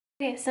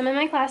Okay, so I'm in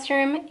my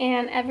classroom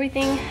and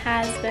everything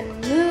has been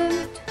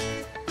moved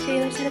to the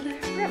other side of the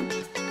room.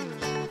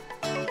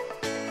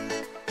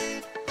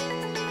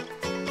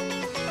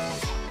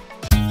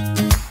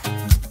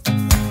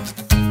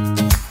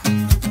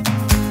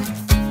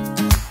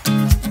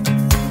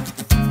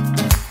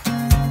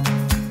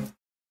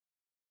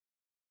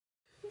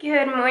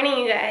 Good morning,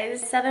 you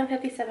guys.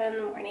 7:57 in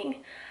the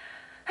morning.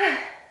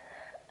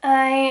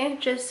 I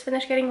just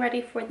finished getting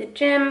ready for the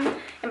gym,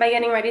 and by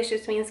getting ready it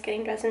just means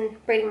getting dressed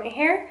and braiding my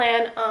hair. I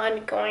plan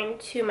on going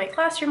to my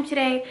classroom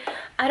today.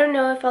 I don't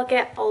know if I'll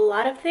get a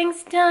lot of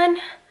things done.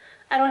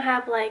 I don't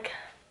have like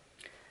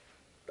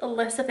a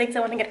list of things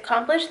I want to get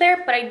accomplished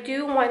there, but I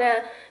do want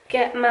to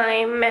get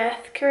my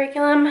math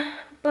curriculum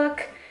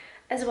book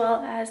as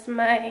well as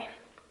my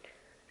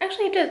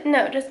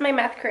just my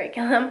math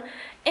curriculum,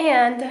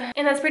 and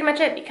that's pretty much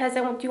it, because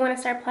I do want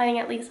to start planning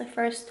at least the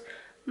first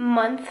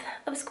month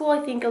of school. I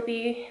think it'll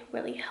be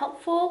really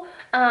helpful.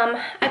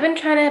 I've been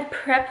trying to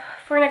prep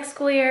for next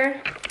school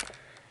year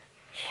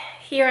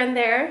here and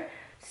there,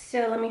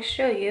 so let me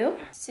show you.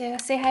 So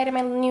say hi to my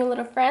new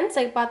little friends.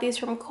 I bought these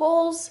from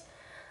Kohl's.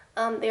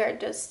 They are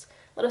just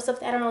little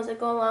stuffed animals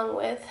that go along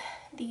with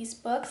these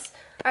books.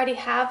 I already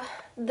have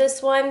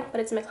this one,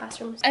 but it's in my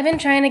classroom. I've been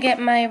trying to get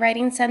my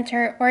writing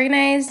center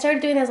organized. I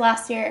started doing this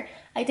last year.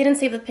 I didn't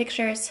save the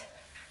pictures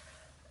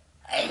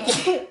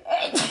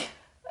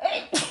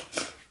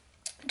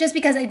just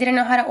because I didn't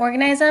know how to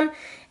organize them.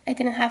 I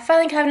didn't have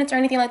filing cabinets or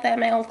anything like that in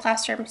my old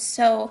classroom,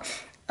 so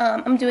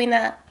I'm doing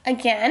that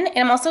again, and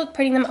I'm also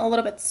putting them a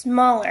little bit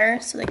smaller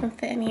so they can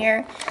fit in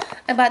here.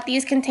 I bought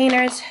these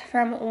containers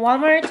from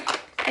Walmart.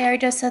 They are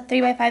just a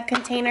 3x5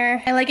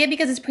 container. I like it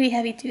because it's pretty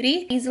heavy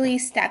duty, easily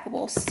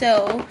stackable.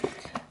 So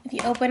if you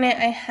open it,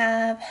 I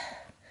have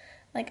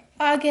like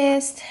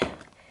August,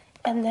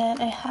 and then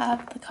I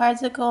have the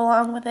cards that go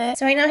along with it.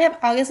 So right now I have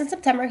August and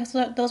September because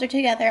those are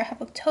together. I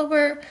have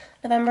October,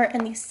 November,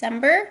 and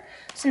December.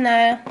 So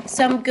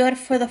I'm good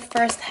for the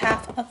first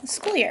half of the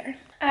school year.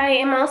 I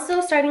am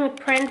also starting to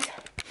print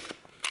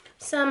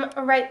some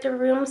Write the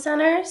Room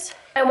centers.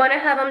 I want to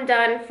have them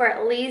done for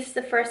at least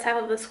the first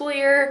half of the school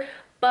year,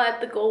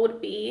 but the goal would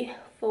be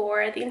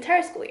for the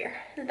entire school year.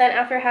 Then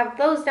after I have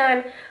those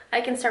done, I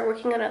can start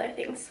working on other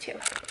things too.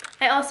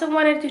 I also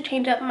wanted to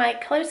change up my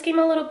color scheme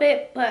a little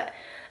bit, but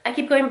I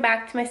keep going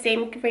back to my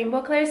same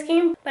rainbow color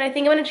scheme, but I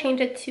think I'm going to change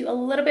it to a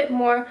little bit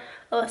more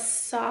of a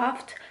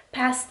soft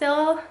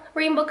pastel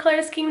rainbow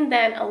color scheme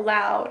than a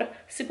loud,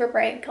 super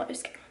bright color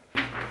scheme.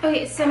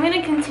 Okay, so I'm going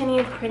to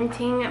continue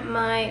printing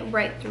my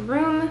Write the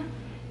Room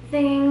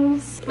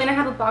things. I'm going to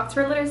have a box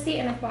for literacy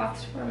and a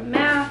box for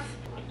math.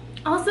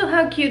 Also,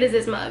 how cute is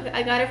this mug?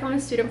 I got it from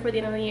a student for the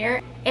end of the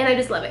year, and I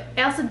just love it.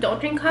 I also don't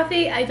drink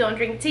coffee, I don't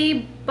drink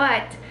tea,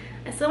 but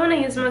I still want to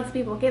use mugs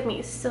people give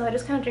me, so I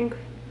just kind of drink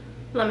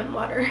lemon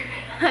water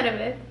out of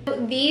it.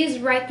 These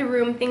Write the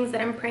Room things that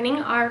I'm printing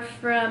are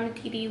from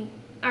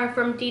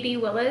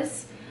DD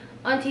Willis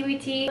on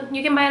TBT.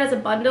 You can buy it as a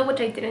bundle, which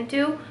I didn't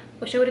do.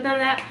 Wish I would have done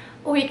that.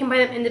 Or you can buy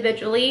them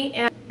individually,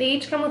 and they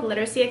each come with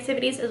literacy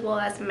activities as well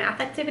as math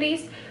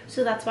activities,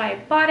 so that's why I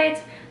bought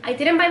it. I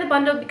didn't buy the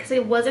bundle because I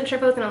wasn't sure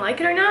if I was gonna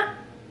like it or not,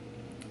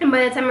 and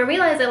by the time I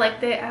realized I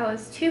liked it, I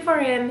was too far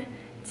in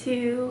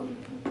to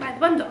buy the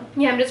bundle.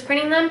 Yeah, I'm just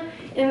printing them,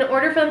 and in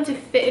order for them to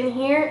fit in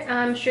here,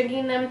 I'm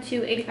shrinking them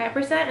to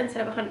 85%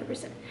 instead of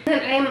 100%.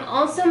 And I'm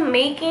also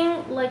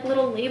making like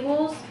little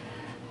labels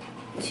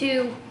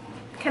to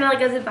kind of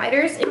like as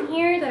dividers in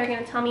here that are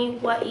gonna tell me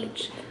what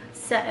each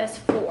set is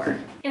for.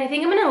 And I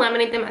think I'm gonna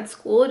laminate them at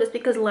school just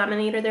because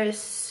laminator there is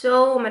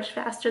so much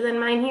faster than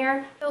mine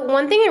here. So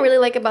one thing I really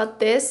like about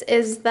this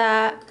is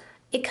that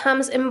it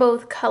comes in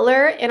both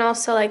color and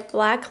also like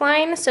black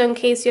line. So in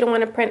case you don't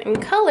want to print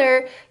in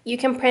color, you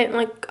can print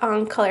like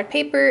on colored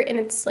paper and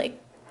it's like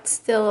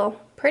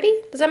still pretty.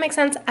 Does that make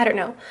sense? I don't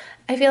know.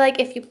 I feel like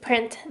if you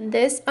print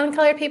this on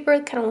colored paper,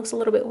 it kind of looks a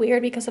little bit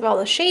weird because of all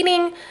the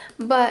shading,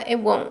 but it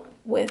won't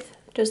with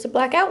just a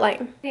black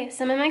outline. Okay,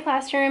 so I'm in my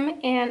classroom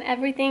and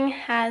everything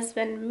has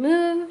been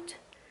moved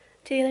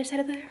to the other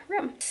side of the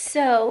room.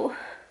 So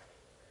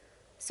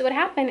what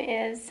happened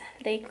is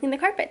they cleaned the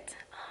carpet.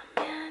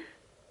 Oh man.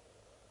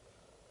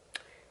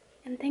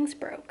 And things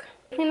broke.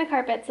 They cleaned the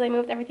carpet, so they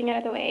moved everything out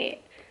of the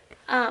way.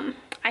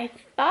 I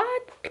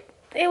thought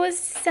it was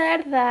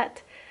said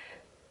that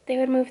they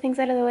would move things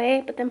out of the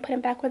way but then put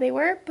them back where they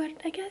were, but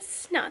I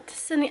guess not.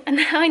 So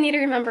now I need to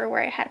remember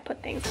where I had to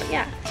put things, but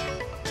yeah.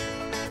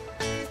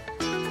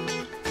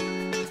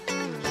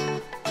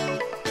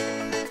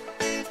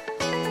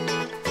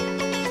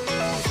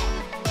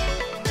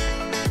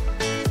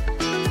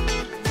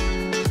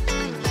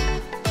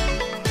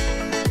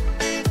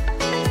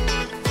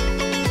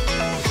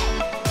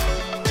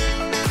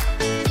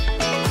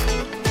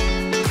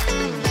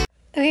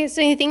 Okay,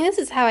 so I think this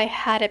is how I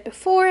had it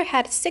before. I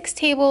had 6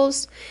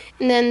 tables,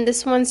 and then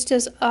this one's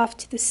just off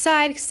to the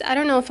side because I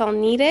don't know if I'll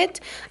need it.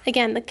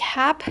 Again, the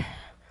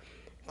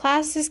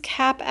classes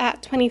cap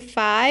at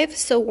 25,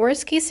 so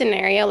worst case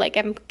scenario, like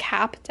I'm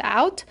capped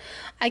out,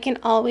 I can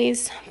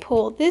always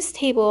pull this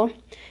table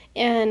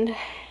and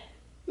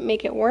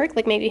make it work.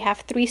 Like maybe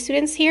have 3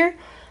 students here,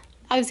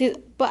 obviously,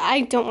 but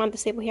I don't want the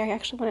staple here. I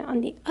actually want it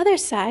on the other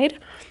side.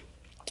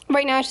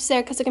 Right now it's just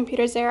there because the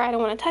computer's there. I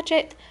don't want to touch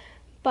it,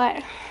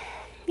 but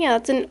yeah,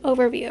 that's an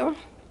overview.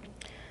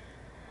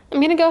 I'm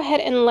gonna go ahead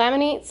and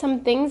laminate some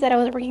things that I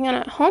was working on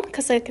at home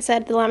because, like I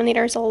said, the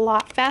laminator is a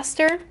lot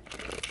faster.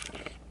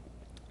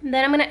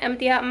 Then I'm gonna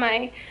empty out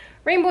my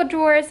rainbow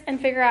drawers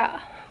and figure out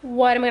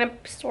what I'm gonna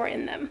store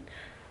in them.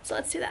 So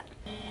let's do that.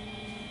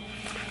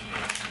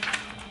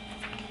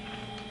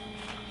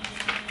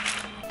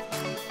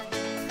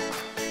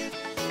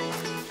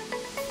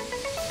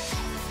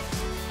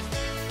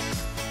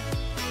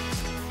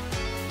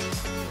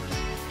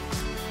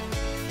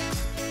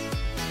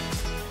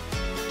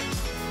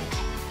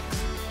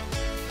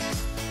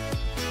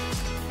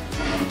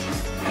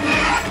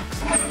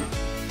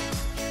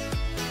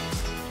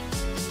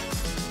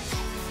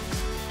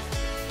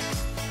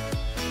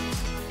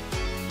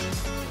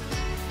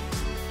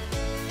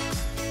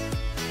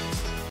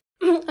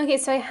 Okay,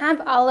 so I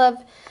have all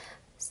of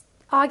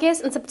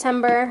August and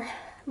September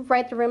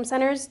write the room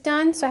centers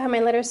done. So I have my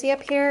literacy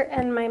up here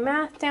and my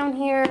math down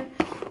here.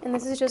 And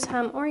this is just how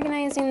I'm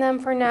organizing them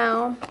for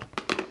now.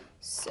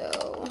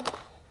 So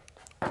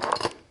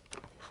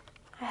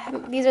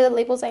these are the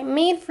labels I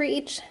made for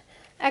each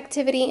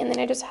activity, and then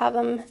I just have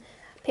them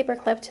paper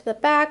clipped to the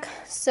back.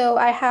 So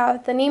I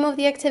have the name of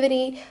the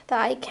activity, the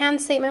I can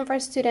statement for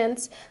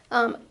students,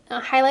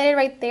 highlighted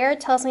right there,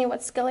 tells me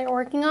what skill you're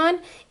working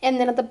on, and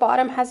then at the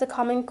bottom has the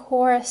Common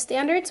Core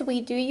standards.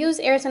 We do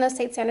use Arizona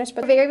State standards,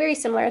 but very, very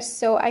similar,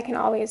 so I can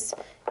always,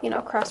 you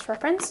know,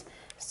 cross-reference.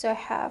 So I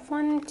have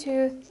 1,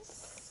 2,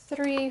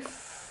 3,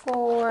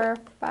 4,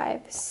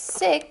 5,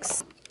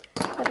 6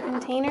 for the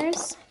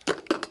containers,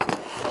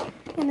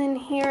 and then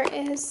here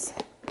is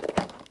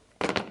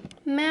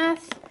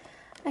math.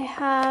 I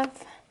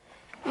have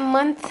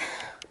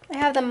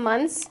the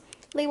months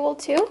labeled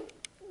too,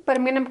 but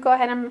I'm gonna go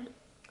ahead and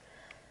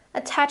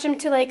attach them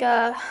to like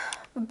a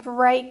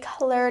bright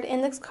colored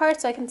index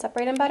card so I can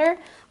separate them better.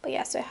 But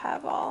yeah, so I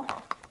have all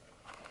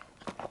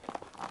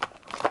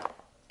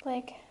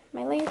like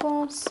my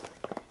labels.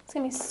 It's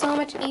gonna be so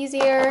much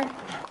easier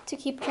to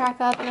keep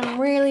track of, and I'm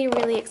really,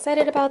 really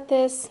excited about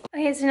this.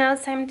 Okay, so now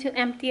it's time to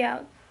empty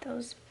out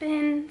those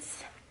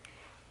bins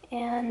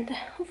and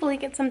hopefully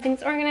get some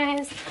things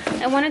organized.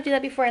 I want to do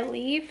that before I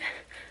leave.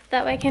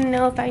 That way I can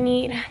know if I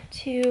need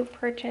to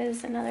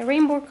purchase another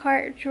rainbow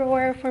cart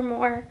drawer for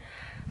more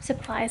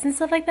supplies and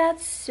stuff like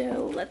that.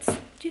 So let's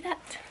do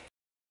that.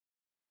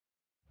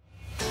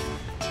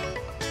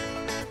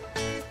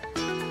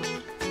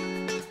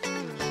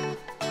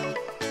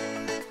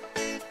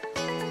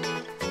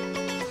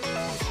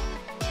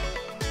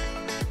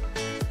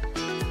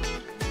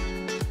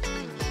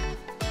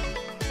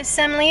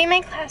 So I'm leaving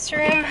my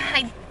classroom.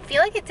 I feel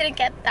like it didn't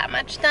get that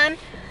much done.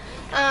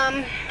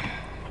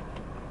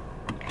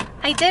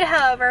 I did,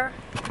 however,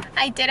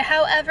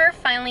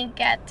 finally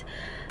get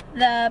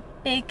the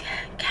big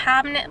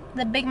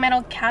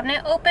metal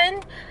cabinet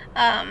open.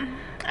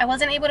 I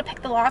wasn't able to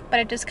pick the lock, but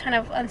it just kind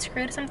of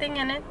unscrewed something,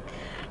 and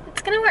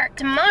it's gonna work.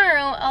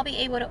 Tomorrow I'll be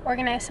able to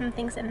organize some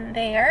things in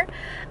there.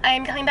 I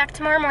am coming back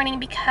tomorrow morning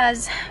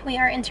because we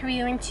are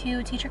interviewing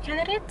 2 teacher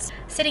candidates.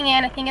 Sitting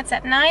in, I think it's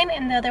at 9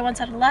 and the other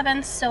one's at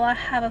 11, so I'll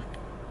have a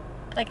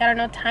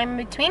time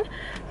in between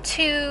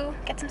to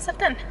get some stuff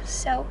done.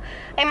 So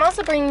I'm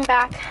also bringing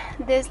back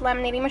this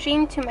laminating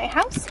machine to my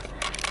house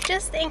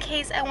just in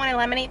case I want to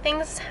laminate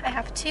things. I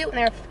have 2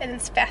 and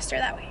it's faster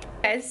that way.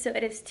 Guys, so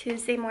it is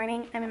Tuesday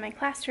morning. I'm in my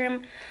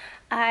classroom.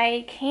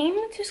 I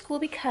came to school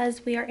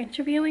because we are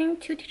interviewing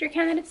 2 teacher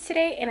candidates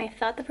today, and I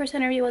thought the first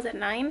interview was at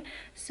 9,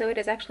 so it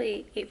is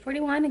actually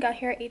 8:41. I got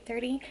here at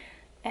 8:30,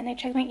 and I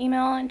checked my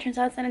email, and it turns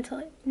out it's not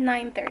until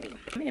 9:30.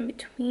 I'm in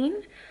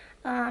between.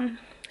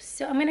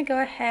 So I'm gonna go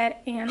ahead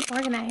and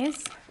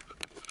organize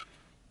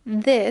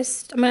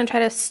this. I'm gonna try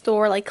to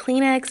store like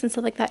Kleenex and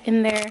stuff like that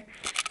in there,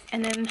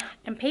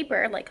 and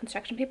paper, like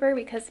construction paper,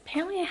 because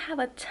apparently I have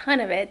a ton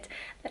of it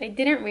that I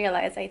didn't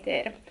realize I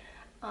did.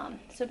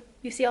 So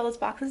you see all those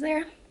boxes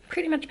there?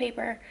 Pretty much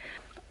paper.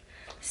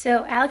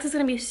 So Alex is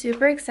gonna be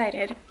super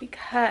excited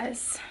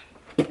because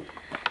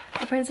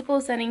the principal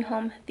is sending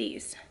home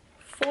these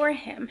for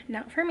him,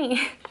 not for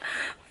me,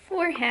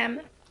 for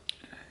him.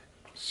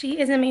 She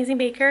is an amazing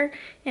baker,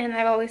 and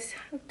I've always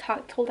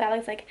told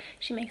Alex, like,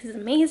 she makes these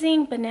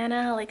amazing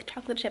banana, like,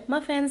 chocolate chip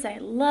muffins that I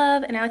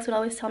love, and Alex would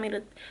always tell me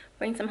to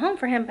bring some home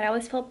for him, but I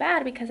always felt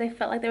bad because I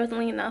felt like there was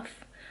only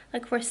enough,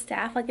 like, for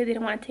staff. Like, I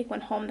didn't want to take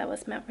one home that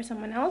was meant for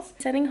someone else.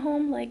 Sending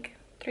home, like,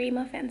 3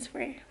 muffins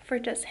for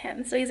just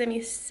him, so he's gonna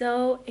be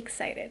so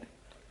excited,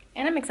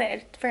 and I'm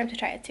excited for him to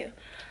try it too.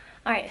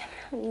 All right,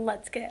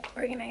 let's get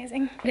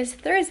organizing. It is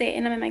Thursday,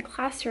 and I'm in my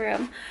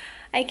classroom.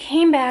 I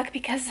came back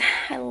because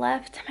I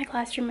left my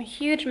classroom a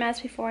huge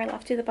mess before I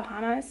left to the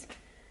Bahamas.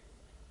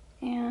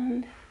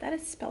 And that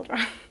is spelled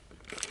wrong.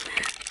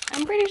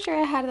 I'm pretty sure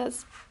I had that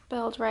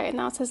spelled right, and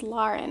now it says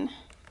Lauren.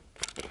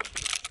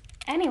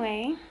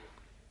 Anyway,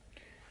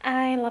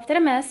 I left it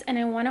a mess, and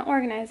I want to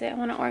organize it. I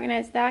want to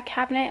organize that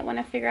cabinet. I want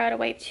to figure out a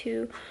way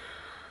to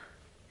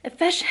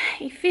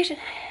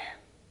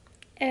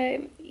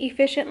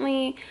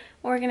efficiently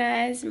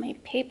organize my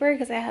paper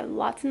because I have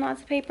lots and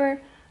lots of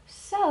paper.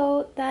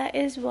 So that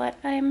is what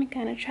I'm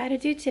gonna try to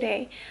do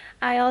today.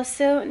 I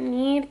also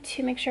need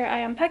to make sure I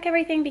unpack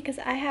everything because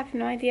I have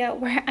no idea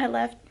where I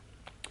left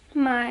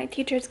my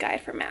teacher's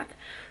guide for math.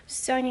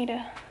 So I need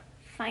to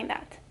find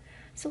that.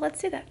 So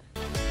let's do that.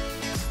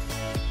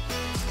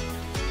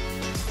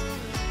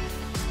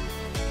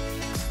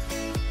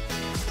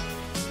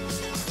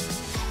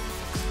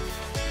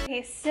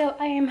 Okay, so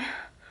I am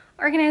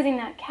organizing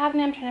that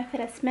cabinet. I'm trying to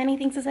fit as many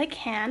things as I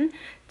can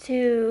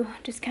to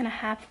just kind of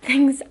have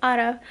things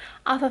off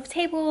of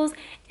tables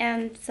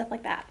and stuff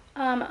like that.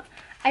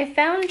 I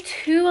found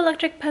 2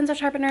 electric pencil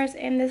sharpeners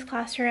in this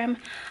classroom.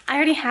 I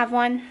already have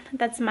one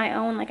that's my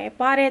own, like I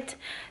bought it,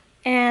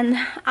 and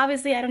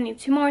obviously I don't need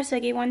 2 more, so I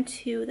gave one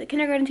to the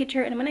kindergarten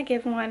teacher, and I'm gonna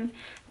give one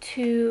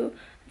to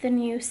the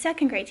new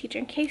 2nd grade teacher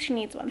in case she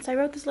needs one. So I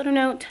wrote this little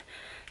note,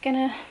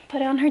 gonna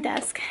put it on her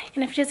desk,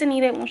 and if she doesn't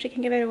need it, well, she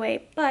can give it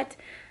away, but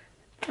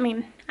I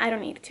mean, I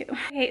don't need to.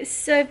 Okay,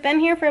 so I've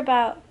been here for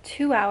about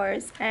 2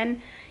 hours,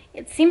 and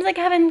it seems like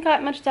I haven't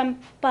got much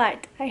done,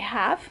 but I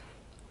have.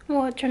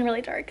 Well, it turned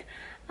really dark.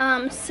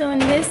 So in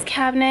this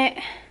cabinet,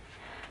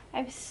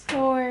 I've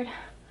stored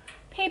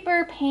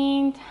paper,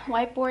 paint,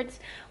 whiteboards.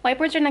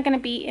 Whiteboards are not gonna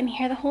be in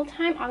here the whole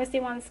time.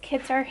 Obviously, once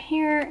kids are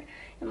here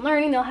and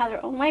learning, they'll have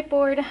their own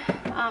whiteboard,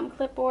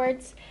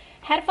 clipboards.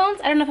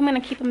 Headphones, I don't know if I'm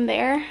gonna keep them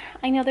there.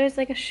 I know there's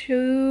like a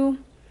shoe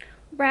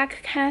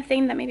rack kind of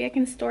thing that maybe I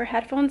can store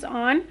headphones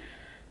on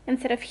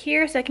instead of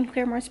here, so I can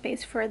clear more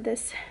space for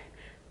this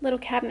little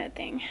cabinet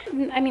thing.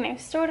 I mean, I've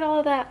stored all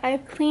of that.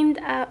 I've cleaned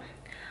up.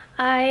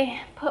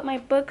 I put my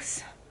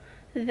books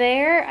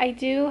there. I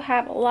do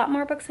have a lot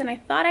more books than I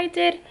thought I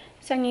did,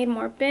 so I need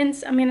more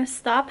bins. I'm gonna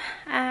stop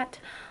at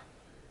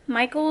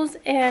Michael's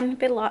and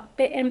Big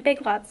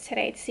Lots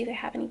today to see if they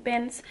have any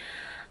bins.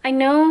 I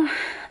know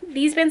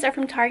these bins are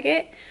from the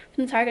Target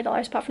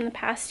dollar spot from the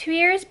past 2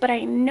 years, but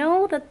I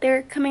know that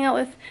they're coming out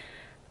with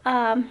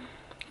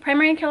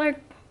primary color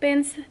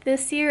bins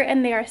this year,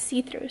 and they are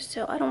see-through,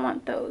 so I don't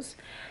want those.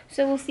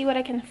 So we'll see what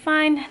I can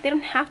find. They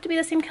don't have to be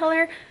the same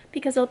color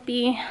because they'll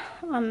be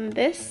on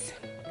this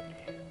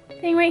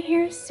thing right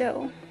here,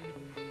 so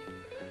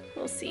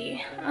we'll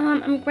see.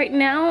 Right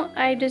now,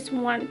 I just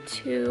want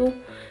to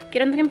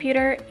get on the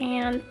computer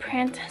and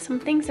print some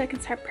things so I can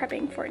start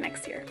prepping for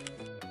next year.